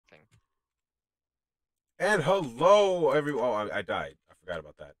And hello, everyone. Oh, I died. I forgot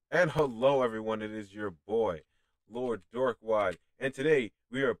about that. And hello, everyone. It is your boy, Lord Dorkwad, and today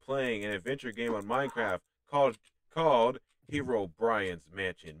we are playing an adventure game on Minecraft called Herobrine's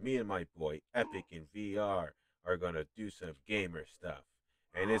Mansion. Me and my boy, Epic in VR, are gonna do some gamer stuff,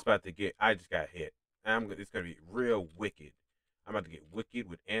 and it's about to get. I just got hit. It's gonna be real wicked. I'm about to get wicked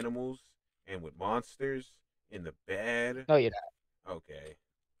with animals and with monsters in the bed. No, you're Okay.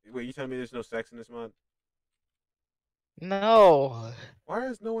 Wait, you telling me there's no sex in this mod? not. No. Why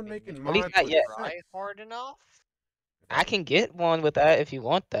is no I one mean, making At least mods not with yet. sex? try hard enough. I can get one with that if you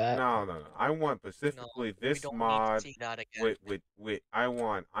want that. No. I want No, specifically we this don't need to mod see that again. with I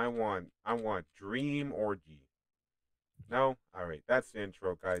want Dream Orgy. No? Alright, that's the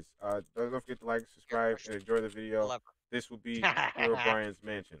intro, guys. Don't forget to like, Your subscribe, and question. enjoy the video. Clever. This will be Hero Brian's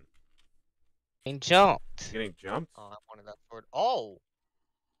Mansion. And jumped. Getting jumped? I wanted that sword. Oh,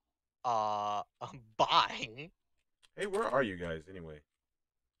 I'm buying. Hey, where are you guys anyway?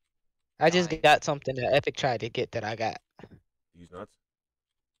 I just Dying. got something that Epic tried to get that I got. These nuts?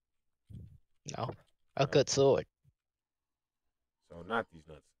 No. A good sword. So not these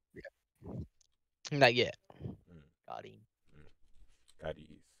nuts. Not yet. Got him. Got these.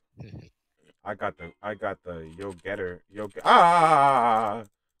 Mhm. I got the ah!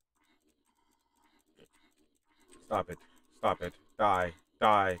 Stop it.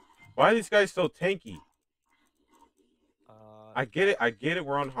 Die. Why are these guys so tanky? I get it,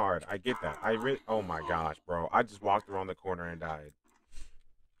 we're on hard. I get that. Oh my gosh, bro. I just walked around the corner and died.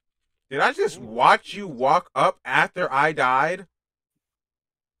 Did I just watch you walk up after I died?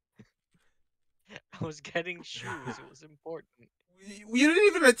 I was getting shoes. It was important. You didn't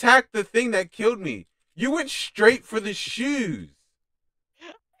even attack the thing that killed me. You went straight for the shoes.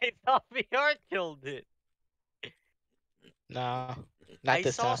 I thought VR killed it. No. Not I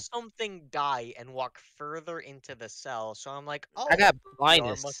this saw time. something die and walk further into the cell, so I'm like, oh, I got VR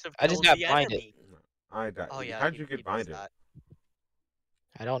blindness. must have I just killed got the blinded. enemy. I died. Oh yeah, How'd he, you he get does blinded? that.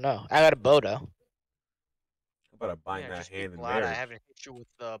 I don't know. I got a bow though. How about I bind Yeah, that just be hand in glad I marriage? haven't hit you with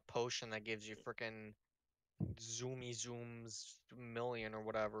the potion that gives you frickin' zooms million or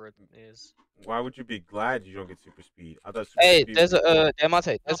whatever it is. Why would you be glad you don't get super speed? I thought super Hey, speed there's would be cool. a Demonte,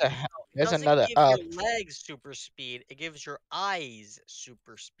 No, it there's doesn't another give your legs super speed. It gives your eyes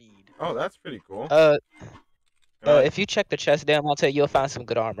super speed. Oh, that's pretty cool. uh Can I, if you check the chest Demonte, you'll find some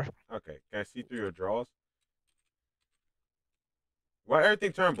good armor. okay, can I see through your drawers? Why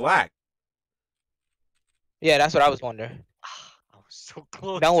everything turned black? Yeah, that's what I was wondering. I was so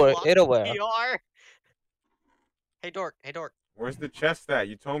close Don't to worry, locking it'll wear. VR. Hey Dork, Where's the chest at?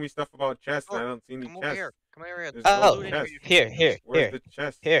 You told me stuff about chests and I Dork, don't see any come over chests. here. Come over here. There's There's no Oh, loot in here. chest. You can here, Where's the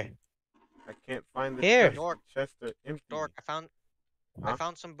chest? here. I can't find the Here. chest. Dork. The chests are empty. Dork, I Huh?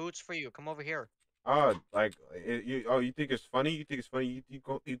 found some boots for you. Come over here. Oh, like you think it's funny? You think it's funny?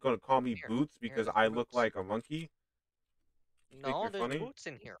 You gonna call me Here. Boots Here, because there's I some look boots. like a monkey? No, there's funny? boots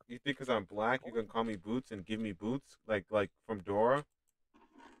in here. You think because I'm black, you can call me Boots and give me boots like from Dora?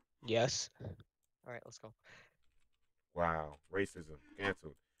 Yes. All right, let's go. Wow, racism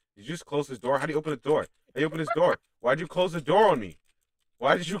canceled. Did you just close this door? How do you open the door? How do you open this door? Why'd you close the door on me?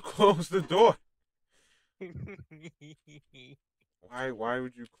 Why did you close the door? Why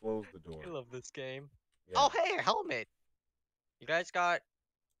would you close the door? I love this game. Yeah. Oh, hey, a helmet. You guys got?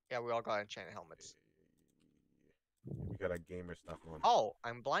 Yeah, we all got enchanted helmets. We got our gamer stuff on. Oh,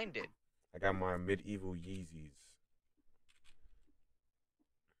 I'm blinded. I got my medieval Yeezys.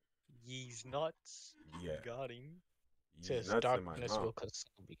 Yeez nuts. Yeah. Got him. Says Yeez nuts in my darkness mouth. will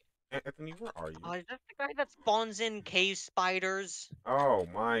consume me. Anthony, where are you? Is that the guy that spawns in cave spiders? Oh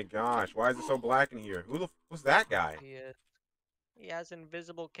my gosh, why is it so black in here? Who's that guy? He has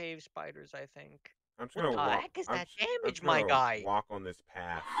invisible cave spiders, I think. I'm just What gonna the walk. heck is I'm that just- I'm damage, just my gonna guy? Walk on this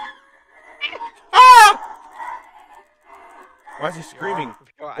path. Ah! Why is he screaming?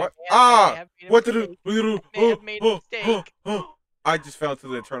 What? Ah! What to do? I may have made a mistake. I just fell into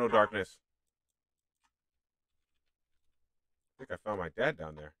the eternal darkness. I think I found my dad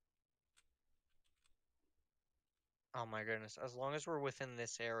down there. Oh my goodness. As long as we're within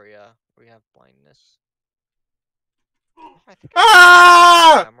this area, we have blindness. Oh, I think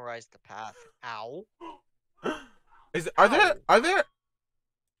I memorized the path. Ow. Are there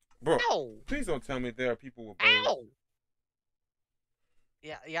bro? Ow. Please don't tell me there are people with bows. Ow.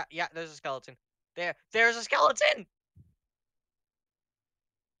 Yeah, there's a skeleton. There's a skeleton!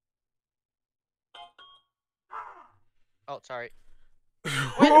 Oh, sorry.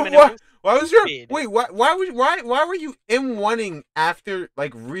 Wait a minute. Why was your wait? Why were you M1ing after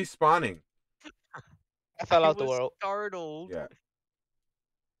like respawning? I fell I out the was world. startled. Yeah.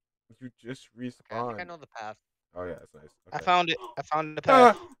 You just Okay, I respawned. think I know the path. Oh yeah, that's nice. I Okay. found it. I found the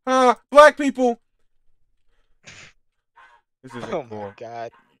path. Black people. This isn't Oh cool. my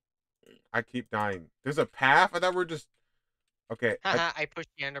god. I keep dying. There's a path. I thought we're just. Okay. Haha, I pushed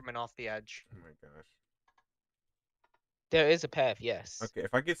the Enderman off the edge. Oh my gosh. There is a path, yes. Okay,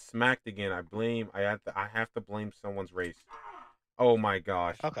 if I get smacked again, I have to blame someone's race. Oh my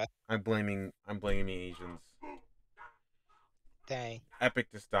gosh. Okay. I'm blaming Asians. Dang. Epic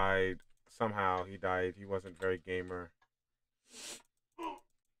just died. Somehow he died. He wasn't very gamer.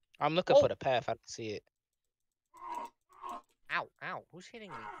 I'm looking Oh. for the path. I don't see it. Ow, ow. Who's hitting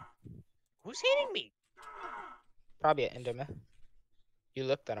me? Who's hitting me? Probably an Enderman. You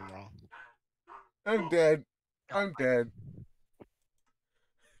looked at him wrong. I'm dead. Oh I'm my- dead.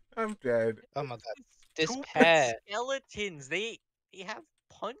 I'm dead. Oh my god. This Stupid path. skeletons. They have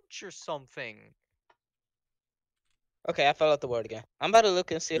punch or something. Okay, I fell out the word again. I'm about to look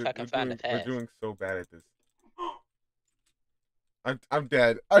and see if Dude, I can find the we're path. doing so bad at this. I'm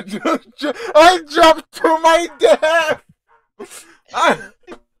dead. I jumped to my death.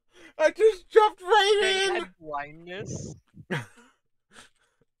 I just jumped They right in. had blindness.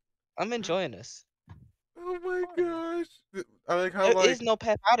 I'm enjoying this. Oh my gosh! I like how There is no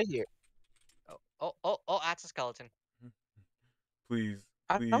path out of here. Oh, that's a skeleton. Please,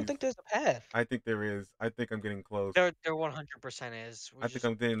 I please. don't think there's a path. I think there is. I think I'm getting close. There 100% is. We I think just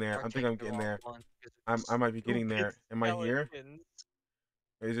I'm getting there. are I think taking I'm the getting wrong there. one because I might be it's getting there. stupid Am I here? skeletons.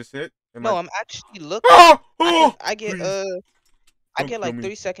 Is this it? Am No, I... I'm actually looking. Oh! I get Please. I Don't get kill like me.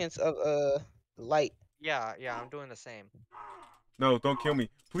 3 seconds of light. Yeah, I'm doing the same. No, don't kill me.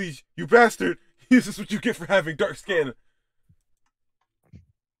 Please, you bastard! This is what you get for having dark skin.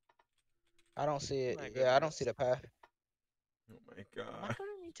 I don't see it. My Yeah, I don't goodness. see the path. Oh my Am I god. gonna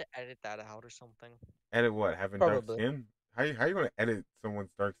need to edit that out or something? Edit what? Having dark Probably. skin? How you gonna edit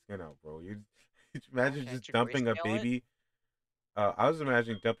someone's dark skin out, bro? You imagine Can't just you dumping a grayscale it? baby. I was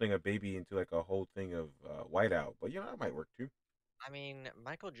imagining dumping a baby into like a whole thing of whiteout, but you know that might work too. I mean,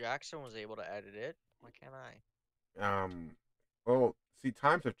 Michael Jackson was able to edit it. Why can't I? Well, see,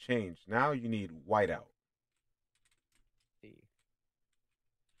 times have changed. Now you need whiteout. See.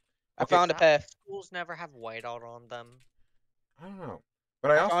 I Okay, found the How path. schools never have whiteout on them. I don't know, but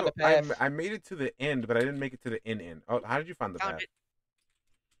I I found also the path. I made it to the end, but I didn't make it to the end. Oh, how did you find the Found path?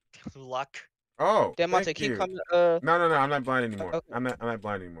 it. Luck. Oh, Demonte, thank keep you. coming. No, I'm not blind anymore. Okay. I'm not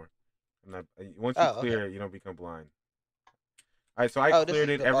blind anymore. I'm not. Once you Oh, okay. clear it, you don't become blind. All right, so I Oh, this cleared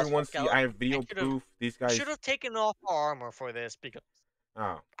is it. the boss Everyone see, I have video should've- proof. These guys. Should have taken off our armor for this because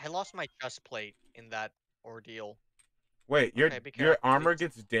Oh, I lost my chest plate in that ordeal. wait, your Okay, be your careful, armor please.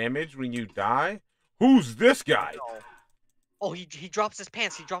 gets damaged when you die. Who's this guy? No. Oh, he drops his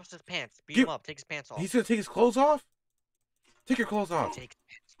pants. He drops his pants. Beat Give- him up. Take his pants off. He's gonna take his clothes off. Take your clothes off. Take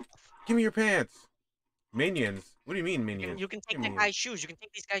his pants off. Give me your pants. Minions. What do you mean You minions? can, you can take Give that me- guy's shoes. You can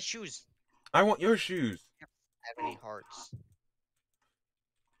take these guys' shoes. I want your shoes. Have any hearts?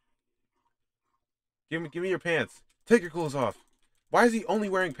 Give me your pants. Take your clothes off. Why is he only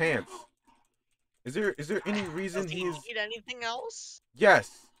wearing pants? Is there any reason Does he he's need anything else?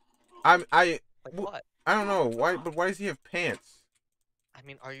 yes? I Like Wh- what? I don't know why, but why does he have pants? I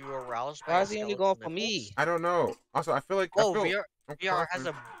mean, are you aroused by Why a is he only skeleton going for nipples? me? I don't know. Also, I feel like Oh, I feel, VR, I'm VR has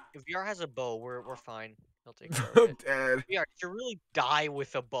coughing. if VR has a bow, we're fine. He'll take care of I'm it. dead. VR, did you really die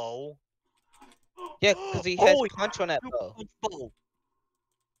with a bow? Yeah, because he has Oh, punch on that Super bow. punch bow.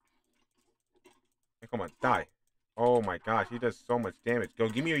 Hey, come on, die. Oh my gosh, he does so much damage. Go,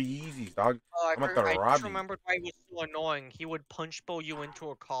 give me your Yeezys, dog. Oh, I'm about to I rob just you. remembered why he was so annoying. He would punch bow you into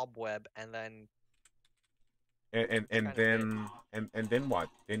a cobweb and then And kinda then what?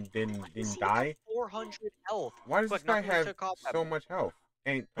 Then He had die? 400 health. Why does Quick, this guy knock him into have a cobweb. so much health?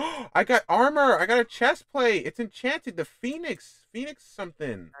 And I got armor. I got a chest plate. It's enchanted. The Phoenix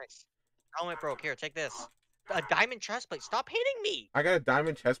something. Nice. Helmet broke. Here, take this. A diamond chest plate. Stop hitting me. I got a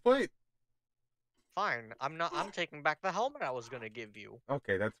diamond chest plate. Fine. I'm taking back the helmet I was gonna give you.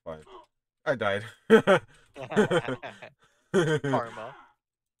 Okay, that's fine. I died. Karma.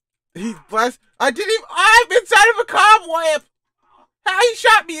 He's blessed. I didn't even. I'm inside of a cobweb. How he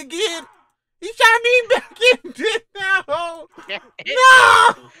shot me again? He shot me back in. No. Can't hit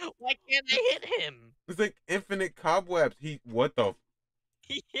No. him. Why can't I hit him? It's like infinite cobwebs. What the?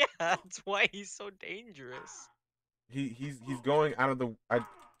 Yeah, that's why he's so dangerous. He's going out of the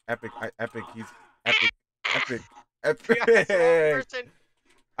epic. He's epic. That's the wrong person.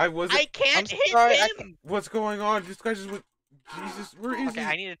 I wasn't. I can't I'm hit sorry, I him. What's going on? This guy just went. Jesus, where is Okay, he?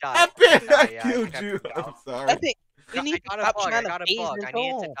 I need to die. Epic! Yeah, I yeah, killed I you. think I'm I'm sorry. Epic, we need to I got a stop bug. trying I got to a phase bug. his I needed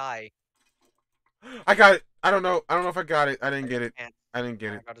to own. die. I got it. I don't know. I don't know if I got it. I didn't get it. Pants. I didn't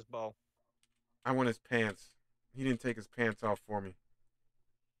get I it. got his bow. I want his pants. He didn't take his pants off for me.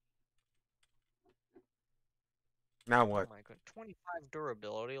 Now Oh what? my god, 25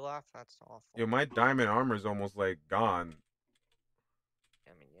 durability left. That's awful. Yo, my diamond armor is almost like gone.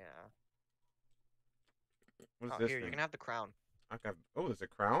 I mean, yeah. What is Oh, this here, thing? you can have the crown. I got. Oh, there's a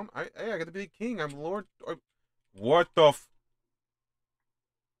crown. I got to be king. I'm Lord. What the?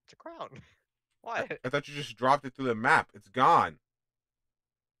 It's a crown. What? I thought you just dropped it through the map. It's gone.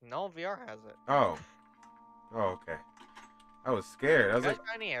 No, VR has it. Oh. Oh, okay. I was scared. I was You like, guys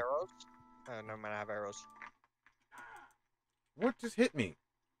got any arrows? Never mind, I have arrows. what just hit me?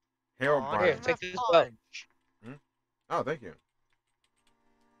 Aw, Herobrine. Here, give him take a this bow. punch. Oh, thank you.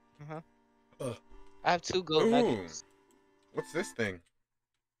 Ugh. I have 2 gold Ooh. nuggets. What's this thing?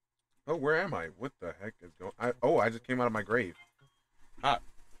 Oh, where am I? What the heck is going? I just came out of my grave.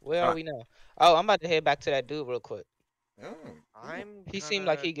 Where Ah. are we now? Oh, I'm about to head back to that dude real quick. Oh. I'm He seemed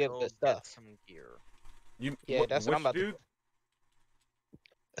like gonna he give go good get stuff. some gear. You? Yeah, that's what I'm which about dude?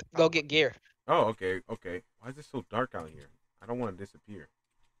 to go get gear. Oh, okay, okay. Why is it so dark out here? I don't want to disappear.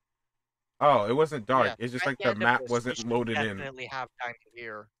 Oh, it wasn't dark. Yeah, It's just at like the the end of map this, we wasn't should loaded in. definitely have diamond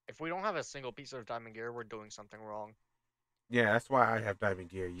gear. If we don't have a single piece of diamond gear, we're doing something wrong. Yeah, that's why I have diamond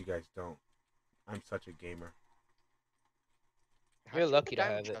gear. You guys don't. I'm such a gamer. How'd You're you get lucky the to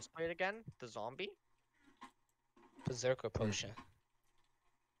diamond have it. chestplate again? The zombie? Berserker potion.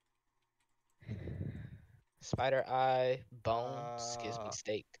 Spider eye, bones, gives me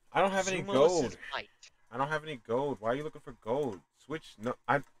steak. I don't have any Zumalus's gold. might. I don't have any gold. Why are you looking for gold? Switch. No,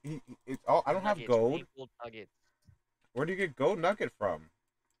 it's all. I don't have Nuggets, gold. we need gold nuggets. Where do you get gold nugget from?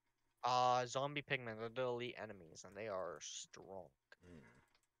 Zombie pigmen. They're the elite enemies, and they are strong.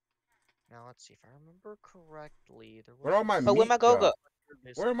 Now let's see if I remember correctly. There was Where all my Oh, where meat my gold go? go?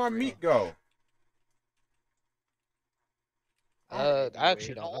 Where my meat go? I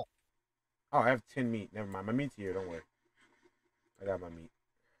actually don't know. Oh, I have 10 meat. Never mind. My meat's here. Don't worry. I got my meat.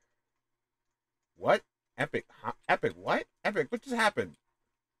 What? Epic? Huh? Epic? What? Epic? What just happened?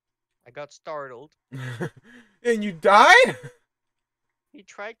 I got startled. And you died? He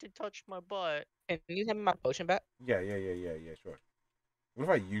tried to touch my butt. Can you hand me my potion back? Yeah, sure. What if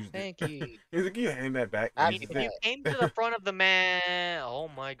I used Thank it? you. He's like, can you hand that back? I Uses need You it. came to the front of the man. Oh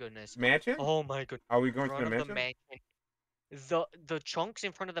my goodness. Mansion? Oh my goodness. Are we going to Front the of the mansion? mansion. The chunks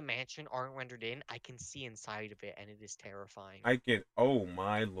in front of the mansion aren't rendered in. I can see inside of it, and it is terrifying. I can. Oh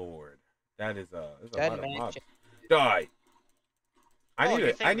my lord, that is there's a That lot of mobs. mansion. Die. I Oh, need you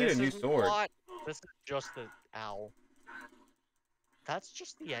a. think I need a this new is the sword. plot? This is just the owl. That's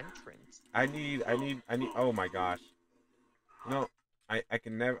just the entrance. I need. Oh my gosh. No, I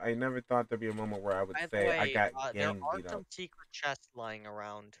can never. I never thought there'd be a moment where I would By the say I way, got there gang are beat up. some secret chests lying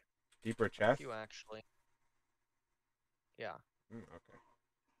around. Deeper A chest. few actually. Yeah. Okay.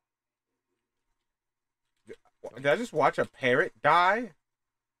 Did I just watch a parrot die?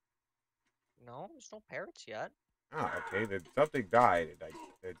 No, there's no parrots yet. Oh, okay. Then something died.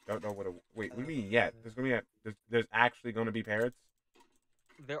 I don't know what. Wait, what do you mean yet? There's gonna be there's actually gonna be parrots.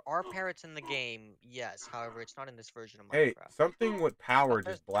 There are parrots in the game, yes. However, it's not in this version of Minecraft. Hey, something with power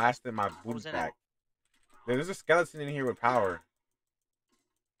There's just blasted my booty frozen back. There's a skeleton in here with power.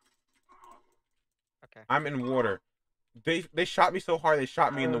 Okay. I'm in water. They shot me so hard they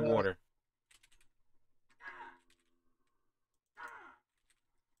shot me in the water.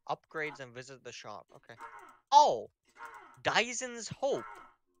 Upgrades and visit the shop. Okay. Oh! Dyson's Hope.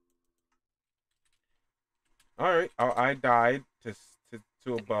 Alright. Oh, I died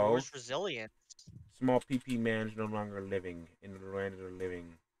to a bow. Yours resilience. Small PP man is no longer living in the land of the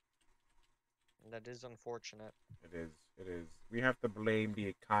living. That is unfortunate. It is. It is. We have to blame the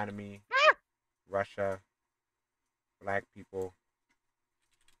economy, Russia, black people.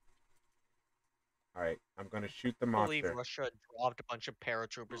 Alright, I'm gonna shoot the I believe monster. Russia dropped a bunch of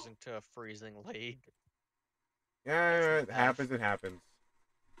paratroopers into a freezing lake. Yeah, That's it happens, it happens.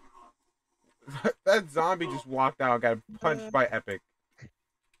 That zombie just walked out and got punched by Epic.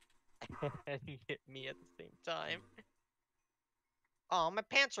 And he hit me at the same time. Oh, my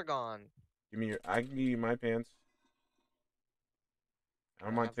pants are gone. Give me your. I can give you my pants. I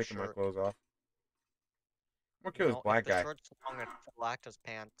don't I mind have a taking my shirt. clothes off. I'm gonna kill this black if the guy. shirt's long, it's black as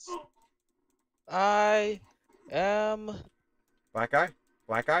pants. I am Black guy?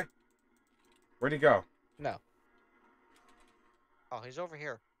 Black guy? Where'd he go? no. Oh, he's over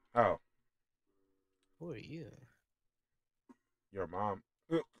here. Oh, Who are you? your mom.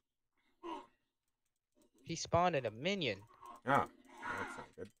 He spawned in a minion. Ah, that's not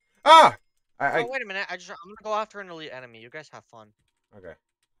good. Ah! Oh, wait a minute. I'm gonna go after an elite enemy. You guys have fun. Okay.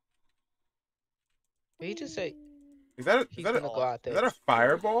 Did he just say Is that he's gonna go out is there? that a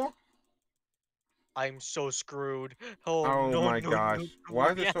fireball? I'm so screwed. Oh Oh no, my no, gosh. no, Why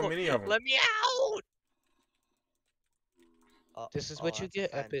let is there me so out. many of them? Let me out. This is Oh, what you that's a get,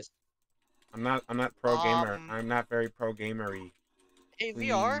 Epic. fence. I'm not pro gamer. Um, I'm not very pro gamery. Hey,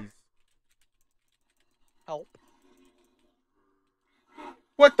 Please. VR, help.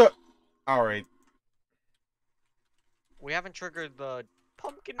 What the? All right. We haven't triggered the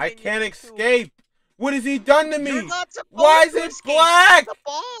pumpkin I minions can't too. escape. What has he done to You're me? not supposed Why is to it escape. black? It's a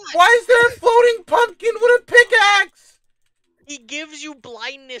bot. Why is there a floating pumpkin with a pickaxe? He gives you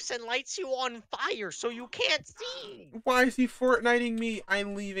blindness and lights you on fire so you can't see. Why is he Fortniting me?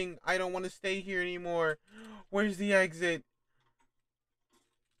 I'm leaving. I don't want to stay here anymore. Where's the exit?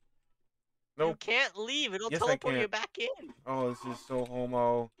 You Nope. can't leave. It'll Yes, I teleport you can. back in. Oh, this is so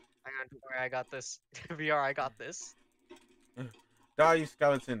homo. Hang on, don't worry, I got this. VR, I got this. Die, you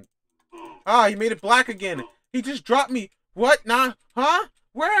skeleton. Ah, he made it black again. He just dropped me. What? Nah. Huh?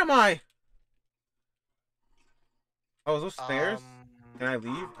 Where am I? Oh, those stairs? Can I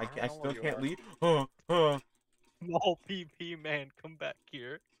leave? I I don't know still where you can't are. leave. No, PP man, come back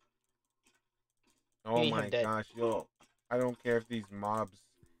here. Oh need him my dead. gosh, yo. I don't care if these mobs.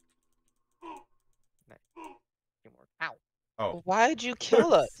 Ow. Oh. Why'd you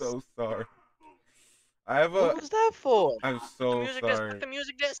kill I'm us? so sorry. I have What was that for? I'm Put the so music disc. sorry. Put the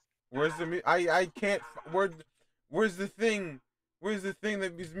music disc. Where's the I can't. Where's the thing? Where's the thing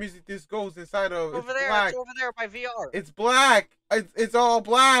that this music disc goes inside of? Over It's there. black. It's over there by VR. It's black. It's all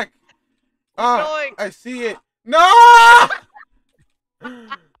black. Keep going. I see it. No!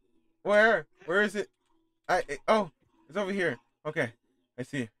 Where? Where is it? Oh, it's over here. Okay, I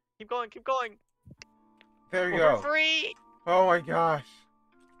see. Keep going. Keep going. There we We're go. free. Oh my gosh.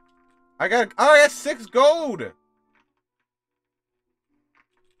 I got 6 gold.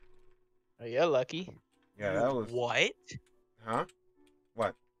 Oh, you're lucky. Yeah, that was. What? Huh?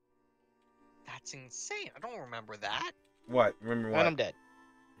 What? That's insane. I don't remember that. What? Remember And what? I'm dead.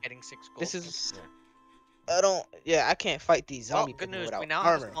 Getting 6 gold. This is. Yeah. I don't. Yeah, I can't fight these Well, zombie good people news. without We now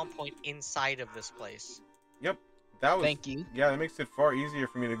have a armor. spawn point inside of this place. Yep. That was. Thank you. Yeah, that makes it far easier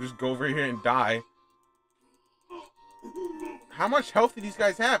for me to just go over here and die. How much health do these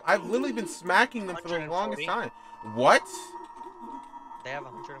guys have? I've literally been smacking them for the longest 140. time. What? They have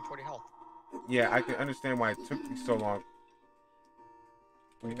 140 health. Yeah, I can understand why it took me so long.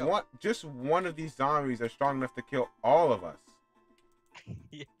 Where'd you go? What? Just one of these zombies are strong enough to kill all of us.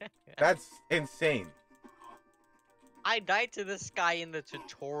 Yeah. That's insane. I died to this guy in the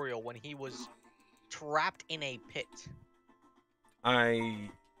tutorial when he was trapped in a pit. I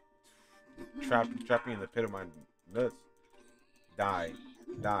trapped me in the pit of my nuts. Die.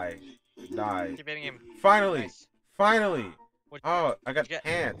 Keep hitting him. Finally. Nice. Finally. What- Oh, I got you get?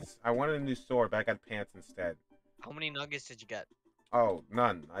 pants. I wanted a new sword, but I got pants instead. How many nuggets did you get? Oh,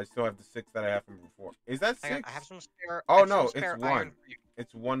 none. I still have the 6 that I have from before. Is that 6? I have some spare. Oh, I have some no, it's spare 1. iron for you.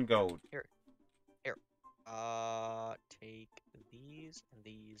 It's 1 gold. Take these and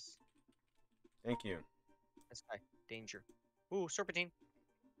these. Thank you. This guy, danger. Ooh, serpentine.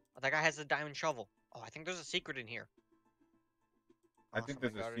 Oh, that guy has a diamond shovel. Oh, I think there's a secret in here. I think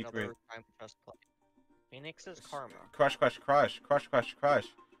Awesome, there's a got secret. another diamond chest plate. Phoenix's karma. Crush.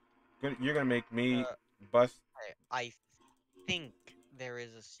 You're gonna make me Uh, bust. I think there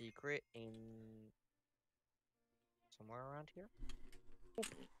is a secret in somewhere around here.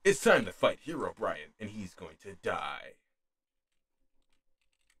 It's time to fight Herobrine, and he's going to die.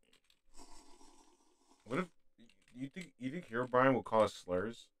 What if you think Herobrine will call us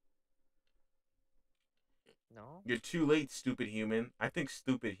slurs? No, You're too late, stupid human. I think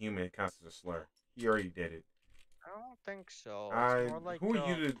stupid human counts as a slur. He already did it. I don't think so. It's more like Who are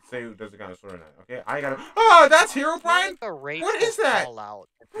you to say who doesn't count as a slur or not? Okay, I gotta. it's Oh, that's more Herobrine. like a racial What is that? call-out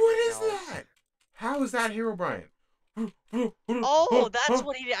than What is anything else. that? How is that Herobrine? Oh, that's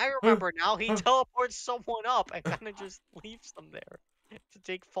what he did. I remember now. He teleports someone up and kind of just leaves them there to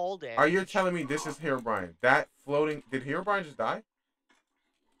take fall damage. Are you telling me this is Herobrine? That floating. Did Herobrine just die?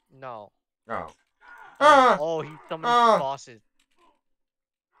 No. Oh. Ah! Oh, he summoned Ah! bosses.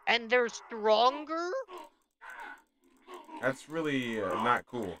 And they're stronger? That's really not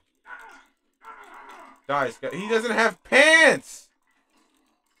cool. Die, Scott. He doesn't have pants!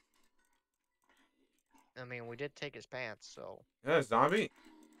 I mean, we did take his pants, so. Yeah, zombie.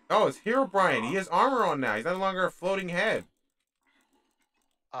 Oh, it's Herobrine. He has armor on now. He's no longer a floating head.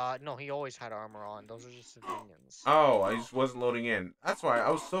 No, he always had armor on. Those are just civilians. Oh, I just wasn't loading in. That's why I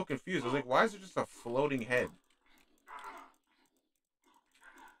was so confused. I was like, why is there just a floating head?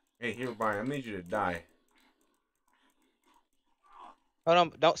 Hey, Herobrine, I need you to die. Hold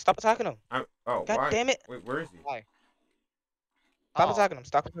on, don't stop attacking him. Oh, God why? damn it! Wait, where is he? Why? Stop Oh, attacking him.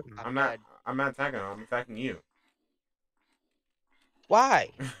 Stop attacking him. I'm I'm not. dead. I'm not attacking him. I'm attacking you. Why?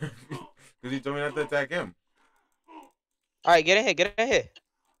 Because you told me not to attack him. All right, get in here. Get in here.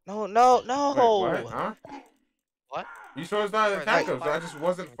 No, no, Wait, what? no. Huh? What? You told us not to Sorry, attack that's him, so I just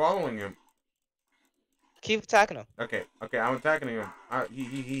wasn't following him. Keep attacking him. Okay, I'm attacking him.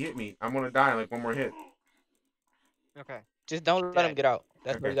 He hit me. I'm gonna die in like one more hit. Okay. Just don't let him Dead. get out.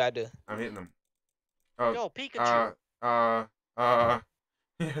 That's what Okay. you gotta do. I'm hitting him. Oh, Yo, Pikachu. uh.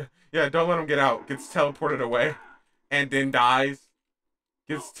 Yeah, don't let him get out. Gets teleported away, and then dies.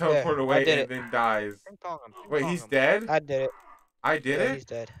 Gets Yeah, teleported I away did and it. then dies. Ping pong him. Ping Wait, pong he's him. dead? I did it. I did Yeah, it? he's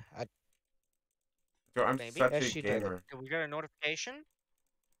dead. Yo, I'm Maybe. such Yes, a you did. gamer. Did we get a notification?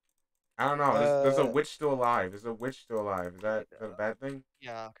 I don't know. There's a Uh, witch still alive. There's a witch still alive. Is that a bad thing?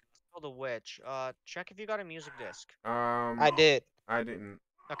 Yeah. Still the witch. Check if you got a music disc. I did. I didn't.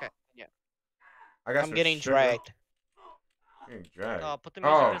 Okay. Yeah. I got I'm some getting sugar. dragged. Getting dragged. Put the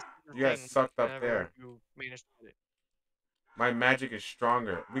music Oh, disc in the you got thing sucked up whenever there. you manage to get it. My magic is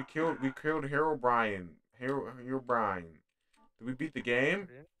stronger. We killed Herobrine. Herobrine. Did we beat the game?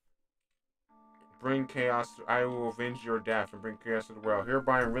 Bring chaos. I will avenge your death and bring chaos to the world.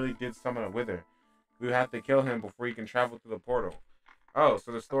 Herobrine really did summon a wither. We have to kill him before he can travel through the portal. Oh,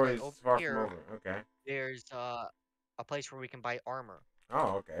 so the story Okay, is over far here, from over. Okay. There's a place where we can buy armor.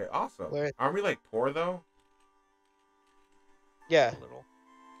 Oh, okay. Awesome. Where? Aren't we like poor though? Yeah. A little.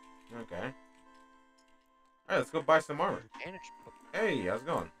 Okay. All right, let's go buy some armor. Spanish. Hey, how's it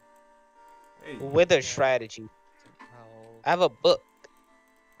going? Hey. Wither strategy. Oh, I have a book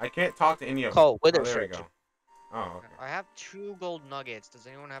I can't talk to any of them. called Oh, Wither there we Strategy. go. Oh, okay. I have 2 gold nuggets. Does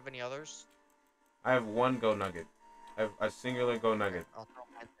anyone have any others? I have one go nugget. I have a singular go nugget. I'll throw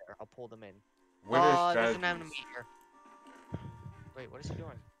mine there. I'll pull them in. Wither There's an strategies. enemy here. Wait, what is he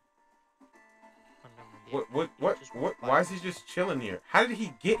doing? Oh, never mind. What? Why is he just chilling here? How did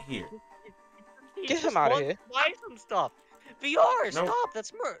he get here? He Get him just outta wants here. to buy some stuff. VR, Nope. stop.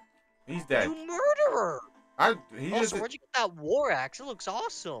 That's murder. He's dead. You murderer. He Also, doesn't. where'd you get that war axe? It looks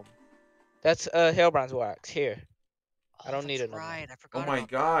awesome. That's Hellbrine's wax. Here. Oh, I don't need that's it no more. right. I Oh forgot my about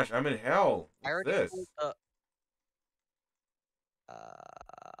gosh, I'm in hell. that. I What's already this? pulled the.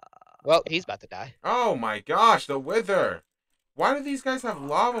 Well, he's about to die. Oh my gosh, the wither. Why do these guys have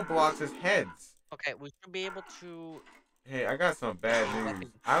lava blocks as heads? Okay, we should be able to. Hey, I got some bad news.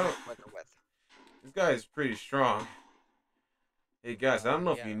 weapon I don't. with. This guy is pretty strong. Hey guys, I don't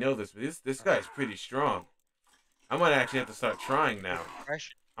know if Yeah. you know this, but this guy is pretty strong. I might actually have to start trying now.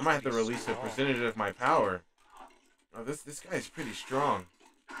 Fresh I might have to pretty release a strong. percentage of my power. Oh, this guy is pretty strong.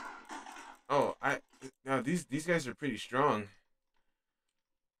 Oh, no, these guys are pretty strong.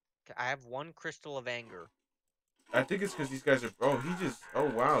 Okay, I have 1 crystal of anger. I think it's because these guys are. Oh, Oh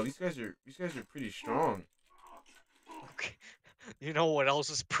wow, these guys are pretty strong. Okay. You know what else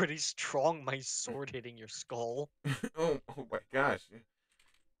is pretty strong? My sword hitting your skull. Oh my gosh.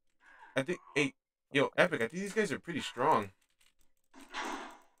 I think. Hey, yo, Epic. I think these guys are pretty strong.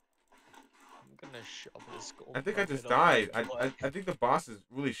 I'm gonna shove this gold. I think I nugget just up my died. butt. I think the boss is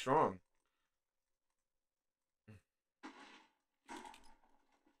really strong.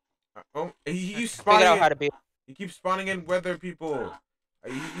 Oh, he keeps Figure spawning out how in. to be. He keeps spawning in weather people.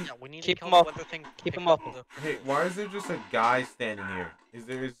 Yeah, we need Keep to him kill off- the weather thing. keep pick him up off. the Hey, crystals. why is there just a guy standing here?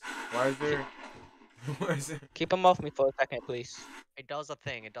 Why is there? Why is there? Keep him off me for a second, please. It does a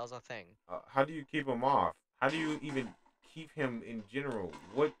thing. It does a thing. How do you keep him off? How do you even keep him in general?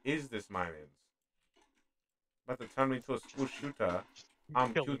 What is this Minans? About to turn me into a school shooter.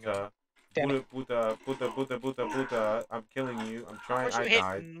 I'm Killing him. shooter. Damn Buddha. I'm killing you. I'm Of trying. course you I hit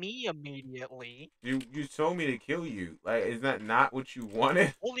died. me immediately. You told me to kill you. Like, is that not what you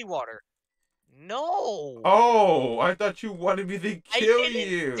wanted? Holy water. No. Oh, I thought you wanted me to I kill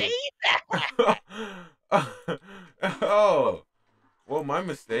didn't you. say that. Oh, well, my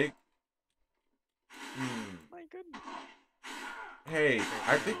mistake. My goodness. Hey,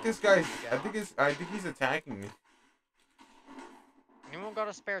 I think this guy's. I think he's attacking me. Anyone got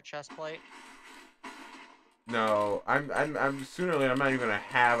a spare chest plate? No, I'm sooner or later. I'm not even gonna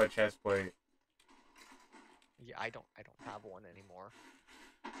have a chest plate. Yeah, I don't have one anymore.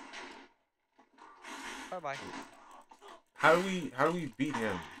 Bye bye. How do we beat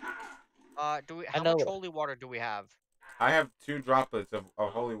him? How know much it. holy water do we have? I have 2 droplets of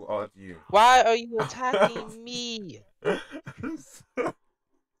holy. Oh, that's you. Why are you attacking me? I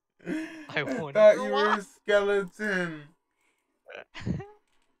wonder thought you were why. a skeleton.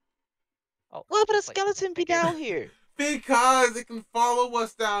 Oh, Why would a chest plate. skeleton be Thank you. down here? Because it can follow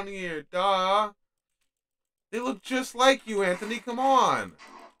us down here, duh. They look just like you, Anthony. Come on.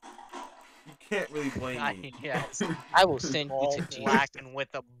 You can't really blame me. Yes. I will send you All to Jesus. black and with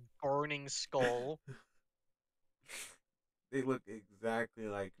a burning skull. They look exactly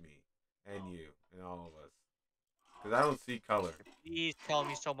like me and you and all of us. Because I don't see color. Please tell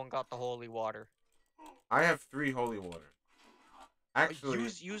me someone got the holy water. I have 3 holy water. Actually,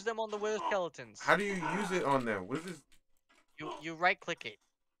 Use them on the wither skeletons. how do you use it on them? What is this? You right click it.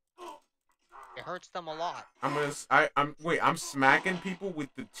 It hurts them a lot. I'm smacking people with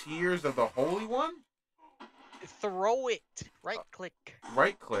the tears of the Holy One? Throw it. Right click.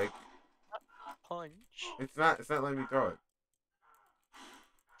 Right click. Punch. It's not letting me throw it.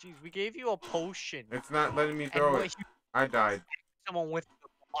 Jeez, we gave you a potion. It's not letting me And throw what it. I died. someone with the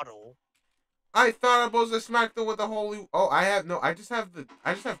bottle. I thought I was supposed to smack them with the holy. Oh, I just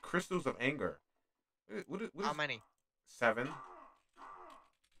have crystals of anger. What is How many? 7?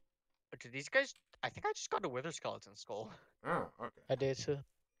 Did these guys? I think I just got a wither skeleton skull. Oh, okay. I did too.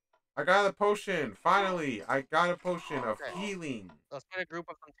 I got a potion. Finally, I got a potion of Okay. healing. Let's get a group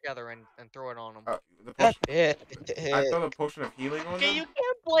of them together and throw it on them. The potion. I Yeah. throw the potion of healing on Okay, them. you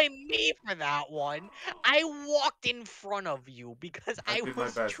can't blame me for that one. I walked in front of you because I I did my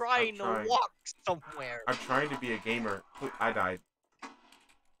was best. trying I'm to trying. walk somewhere. I'm trying to be a gamer. I died.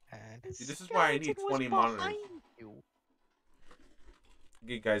 The See, this is why I need skeleton was 20 monitors. behind you.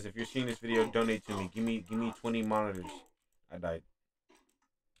 Okay, guys, if you're seeing this video, donate to me. Give me 20 monitors. I died.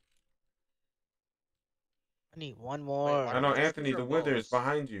 I need one more. why I know, don't we just Anthony. use The our wither is bows?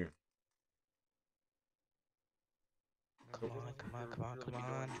 behind you. Come on, come on, come on, Really come be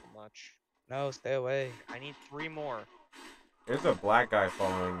doing on. too much. No, stay away. I need 3 more. There's a black guy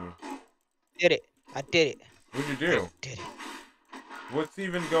following you. Did it. I did it. What'd you do? Did it. What's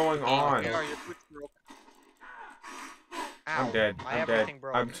even going on? There, your boots broke. I'm Ow, dead. my I'm dead. everything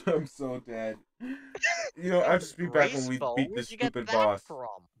broke. I'm so dead. You know, I'll just be back when we Graceful? beat Where'd this you get stupid that boss. from?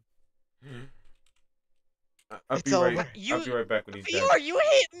 I'll It's be right. over. I'll be right back when he's dead. You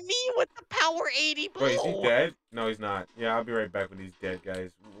hit me with the power 80 blow. Wait, is he dead? No, he's not. Yeah, I'll be right back when he's dead,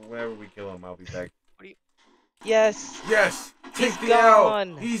 guys. Whenever we kill him, I'll be back. Yes. Yes! Take He's the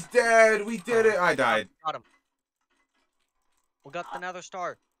gone. L! He's dead! We did it! I died. Got him. We got the nether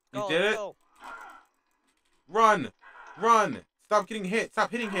star. You Go, did it? go. Run! Run! Stop getting hit!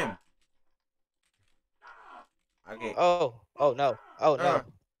 Stop hitting him! Okay. Oh. Oh no. Oh no.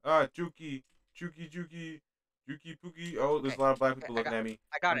 Juki. Juki Pookie. Oh, there's a lot of black people looking at me.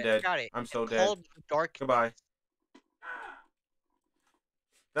 I got I'm it. dead. I got it. I'm so It's dead. called dark. Goodbye.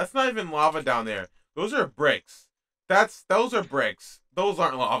 That's not even lava down there. Those are bricks. Those are bricks. Those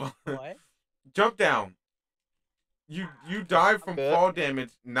aren't lava. What? Jump down. You die from good. fall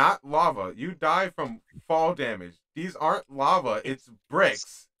damage, not lava. You die from fall damage. These aren't lava. It's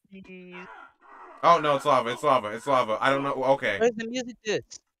bricks. Oh no, it's lava. It's lava. It's lava. I don't know. Okay. Where's the music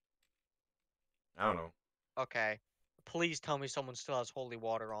disc? I don't know. Okay. Please tell me someone still has holy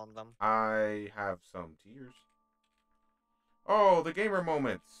water on them. I have some tears. Oh, the gamer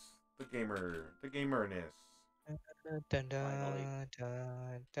moments. The gamerness. Dun, dun, Finally.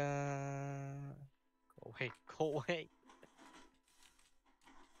 dun, dun. Go away. Go away.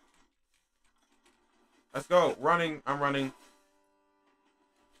 Let's go. Running. I'm running.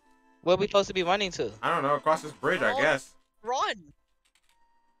 Where we supposed to be running to? I don't know. Across this bridge, I Oh. guess. Run.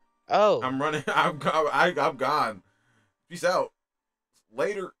 Oh. I'm running. I'm gone. Peace out.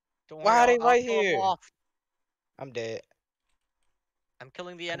 Later. Don't Why are worry, they I'll right kill 'em here? off. I'm dead. I'm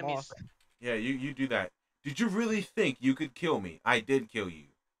killing the Come enemies. on. Yeah, you do that. Did you really think you could kill me? I did kill you.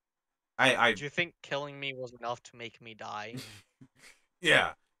 I Do you think killing me was enough to make me die?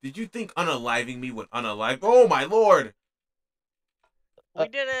 yeah. Did you think unaliving me would unalive? Oh my lord! We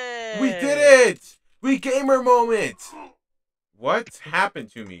did it. We did it! We gamer moment. What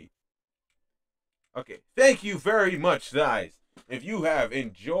happened to me? Okay, thank you very much, guys. If you have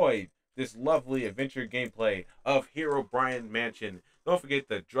enjoyed this lovely adventure gameplay of Herobrine Mansion, don't forget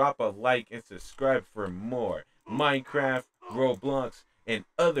to drop a like and subscribe for more Minecraft, Roblox, and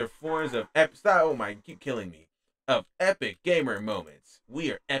other forms of epic style. Oh my, keep killing me. Of epic gamer moments.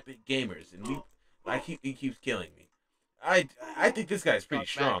 We are epic gamers, and he keeps killing me. I think this guy's pretty Got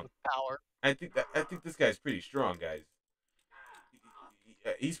strong. magic Power. I think this guy's pretty strong, guys.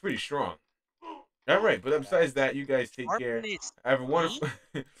 He's pretty strong. All right, but besides that, you guys take care. Sharpness. Have a wonderful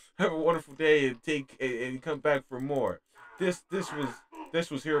have a wonderful day, and come back for more. This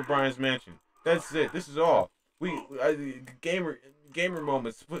was Herobrine's Mansion. That's it. This is all. Gamer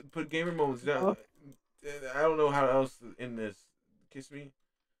moments. Put gamer moments down. I don't know how else to end this. Kiss me.